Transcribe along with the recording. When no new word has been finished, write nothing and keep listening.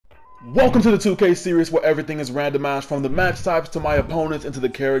Welcome to the 2K series where everything is randomized from the match types to my opponents and to the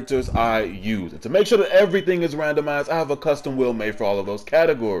characters I use. And to make sure that everything is randomized, I have a custom wheel made for all of those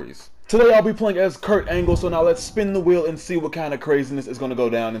categories. Today I'll be playing as Kurt Angle, so now let's spin the wheel and see what kind of craziness is going to go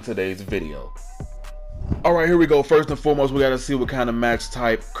down in today's video. Alright, here we go. First and foremost, we gotta see what kind of match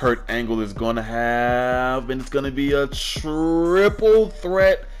type Kurt Angle is gonna have. And it's gonna be a triple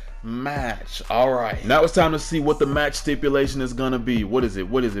threat match. Alright, now it's time to see what the match stipulation is gonna be. What is it?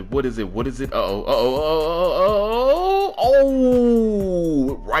 What is it? What is it? What is it? Oh,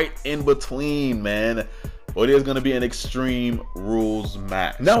 right in between, man. Well, it is going to be an Extreme Rules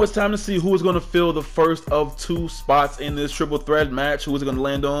match. Now it's time to see who is going to fill the first of two spots in this triple threat match. Who is it going to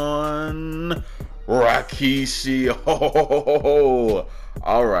land on? Rikishi. Oh,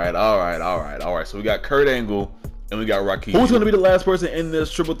 all right. So we got Kurt Angle and we got Rikishi. Who's going to be the last person in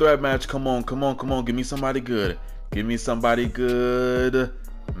this triple threat match? Come on. Give me somebody good.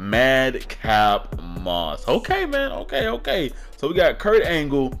 Madcap Moss. Okay, man. Okay. So we got Kurt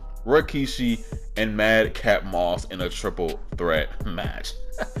Angle, Rikishi, and Madcap Moss in a triple threat match.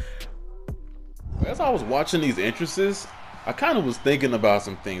 As I was watching these entrances, I kind of was thinking about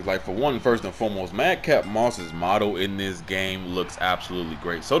some things. Like, for one, first and foremost, Madcap Moss's model in this game looks absolutely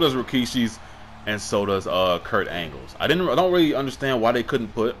great. So does Rikishi's, and so does Kurt Angle's. I don't really understand why they couldn't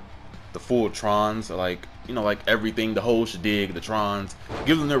put the full Trons, like, you know, like everything, the whole dig, the Trons,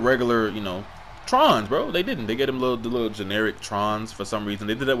 give them their regular, you know, Trons, bro. They didn't. They get them the little generic Trons for some reason.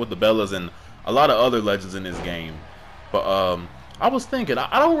 They did that with the Bellas and a lot of other legends in this game. But I was thinking,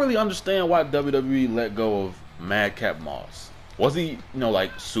 I don't really understand why WWE let go of Madcap Moss. Was he, you know,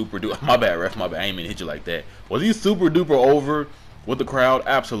 like super duper? My bad, ref. My bad. I ain't mean to hit you like that. Was he super duper over with the crowd?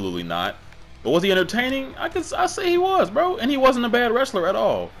 Absolutely not. But was he entertaining? I say he was, bro. And he wasn't a bad wrestler at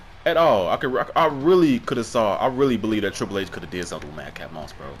all. I really believe that Triple H could have did something with Madcap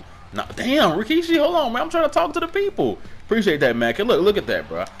Moss, bro. Nah, damn, Rikishi, hold on, man. I'm trying to talk to the people. Appreciate that, Madcap. Look at that,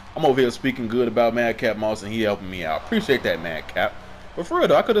 bro. I'm over here speaking good about Madcap Moss, and he helping me out. Appreciate that, Madcap. But for real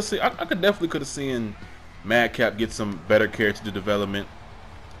though, I definitely could have seen Madcap get some better character development.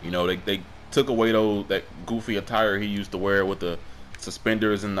 You know, they took away that goofy attire he used to wear with the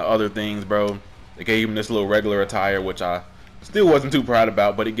suspenders and the other things, bro. They gave him this little regular attire, which I still wasn't too proud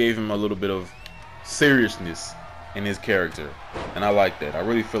about, but it gave him a little bit of seriousness in his character, and I like that. I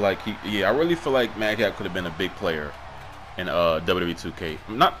really feel like Madcap could have been a big player in WWE 2K.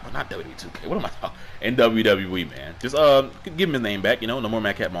 Not WWE 2K. What am I talking? In WWE, man. Just give him his name back. You know, no more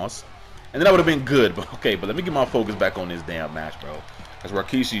Madcap Moss, and then that would have been good. But okay, but let me get my focus back on this damn match, bro. Because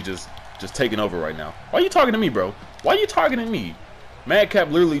Rikishi just taking over right now. Why are you talking to me, bro? Why are you targeting me?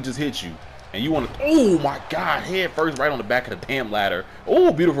 Madcap literally just hit you, and you want to? Oh my God! Head first, right on the back of the damn ladder.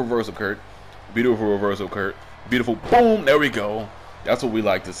 Oh, beautiful reversal, Kurt. Beautiful, boom, there we go. That's what we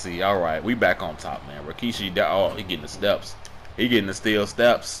like to see. All right, we back on top, man. Rikishi, oh, he getting the steps. He getting the steel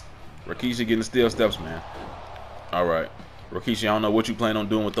steps. Rikishi getting the steel steps, man. All right, Rikishi, I don't know what you plan on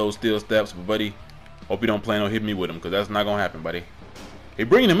doing with those steel steps, but buddy, hope you don't plan on hitting me with them, because that's not gonna happen, buddy. He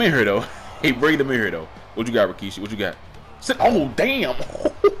bringing him in here though. What you got, Rikishi? What you got? Sit. Oh, damn.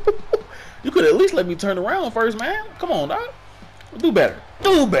 You could at least let me turn around first, man. Come on, dog. Do better,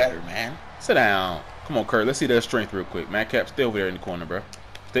 man. Sit down. Come on, Kurt. Let's see that strength real quick. Madcap still over there in the corner, bro.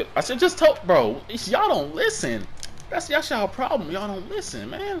 I should just tell, bro. Y'all don't listen. That's y'all problem. Y'all don't listen,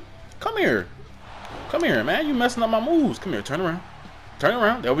 man. Come here, man. You messing up my moves. Come here. Turn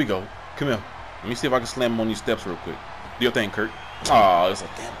around. There we go. Come here. Let me see if I can slam him on these steps real quick. Do your thing, Kurt. Oh, it's a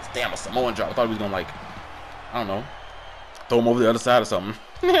damn a Samoan drop. I thought he was gonna, like, I don't know, throw him over the other side or something.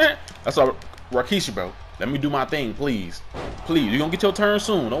 That's all. Rikishi, bro. Let me do my thing, please. You're gonna get your turn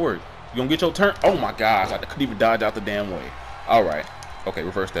soon. Don't worry. You're gonna get your turn. Oh my gosh, I couldn't even dodge out the damn way. All right. Okay,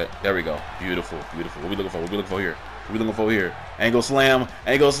 reverse that. There we go. Beautiful. What we looking for here? Angle slam,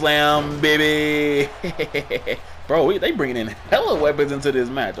 baby. Bro, they bringing in hella weapons into this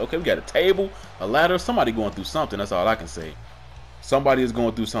match. Okay, we got a table, a ladder. Somebody going through something. That's all I can say. Somebody is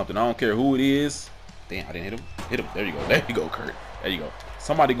going through something. I don't care who it is. Damn, I didn't hit him. There you go, Kurt. There you go.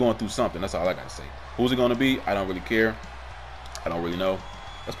 Somebody going through something. That's all I gotta say. Who's it gonna be? I don't really care. I don't really know.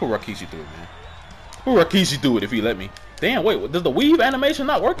 Let's put Rikishi through it, man. Put Rikishi through it if he let me. Damn, wait, does the weave animation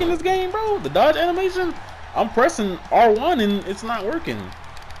not work in this game, bro? The dodge animation? I'm pressing R1 and it's not working.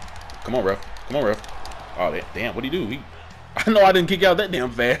 Come on, ref. Oh, damn, what'd he do? I know I didn't kick out that damn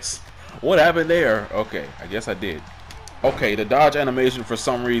fast. What happened there? Okay, I guess I did. Okay, the dodge animation for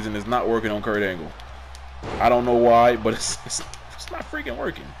some reason is not working on Kurt Angle. I don't know why, but it's not freaking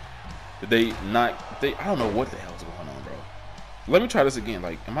working. I don't know what the hell's going on, bro. Let me try this again.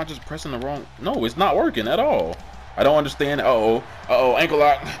 Like, am I just pressing the wrong? No, it's not working at all. I don't understand. Uh-oh, ankle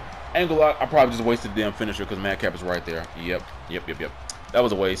lock. Angle lock. I probably just wasted the damn finisher because Madcap is right there. Yep. That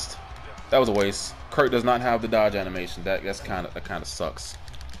was a waste. That was a waste. Kurt does not have the dodge animation. That kind of sucks.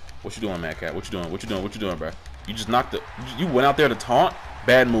 What you doing, Madcap? What you doing, bro? You just knocked the. You went out there to taunt.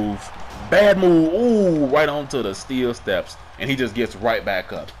 Bad move. Bad move. Ooh, right onto the steel steps, and he just gets right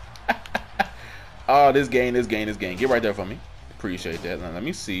back up. Oh, this game. Get right there for me. Appreciate that. Now, let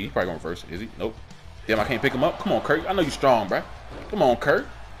me see. He probably going first. Is he? Nope. Damn, I can't pick him up. Come on, Kurt. I know you're strong, bro. Come on, Kurt.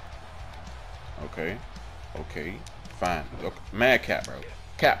 Okay. Fine. Okay. Madcap, bro.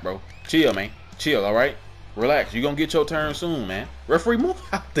 Cap, bro. Chill, man. Chill, all right? Relax. You're going to get your turn soon, man. Referee, move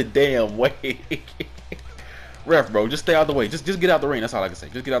out the damn way. Ref, bro, just stay out the way. Just get out the ring. That's all I can say.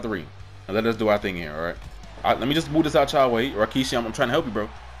 Just get out the ring. And let us do our thing here, all right? Let me just move this out y'all way. Rikishi, I'm trying to help you, bro.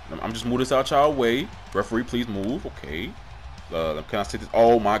 I'm just move this out y'all way. Referee, please move. Okay. Can I see this?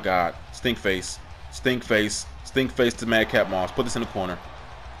 Oh, my God. Stink face to Madcap Moss. Put this in the corner.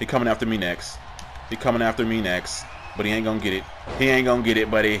 He coming after me next. But he ain't gonna get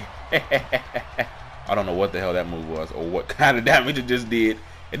it. Buddy. I don't know what the hell that move was or what kind of damage it just did.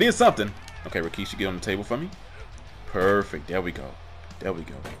 It did something. Okay, Rikishi, get on the table for me. Perfect. There we go. Can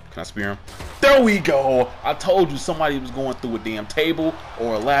I spear him? There we go. I told you somebody was going through a damn table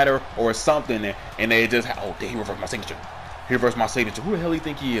or a ladder or something, and they just oh, he reversed my signature. Who the hell he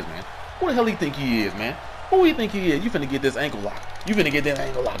think he is, man? Who do you think he is? You finna get this ankle lock. You finna get this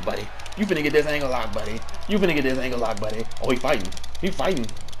ankle lock, buddy. Oh, he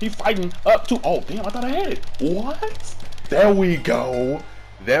fighting up to. Oh, damn, I thought I had it. What? There we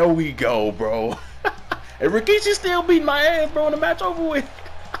go, bro. And Rikishi still beating my ass, bro, in the match over with.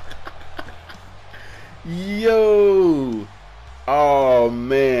 Yo. Oh,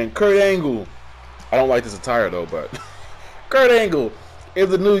 man. Kurt Angle. I don't like this attire, though, but Kurt Angle is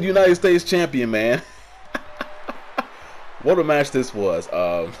the new United States champion, man. What a match this was.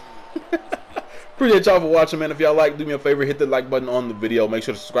 Appreciate y'all for watching, man. If y'all like, do me a favor, hit the like button on the video. Make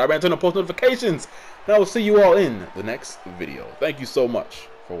sure to subscribe and turn on post notifications. And I will see you all in the next video. Thank you so much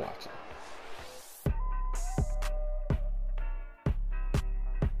for watching.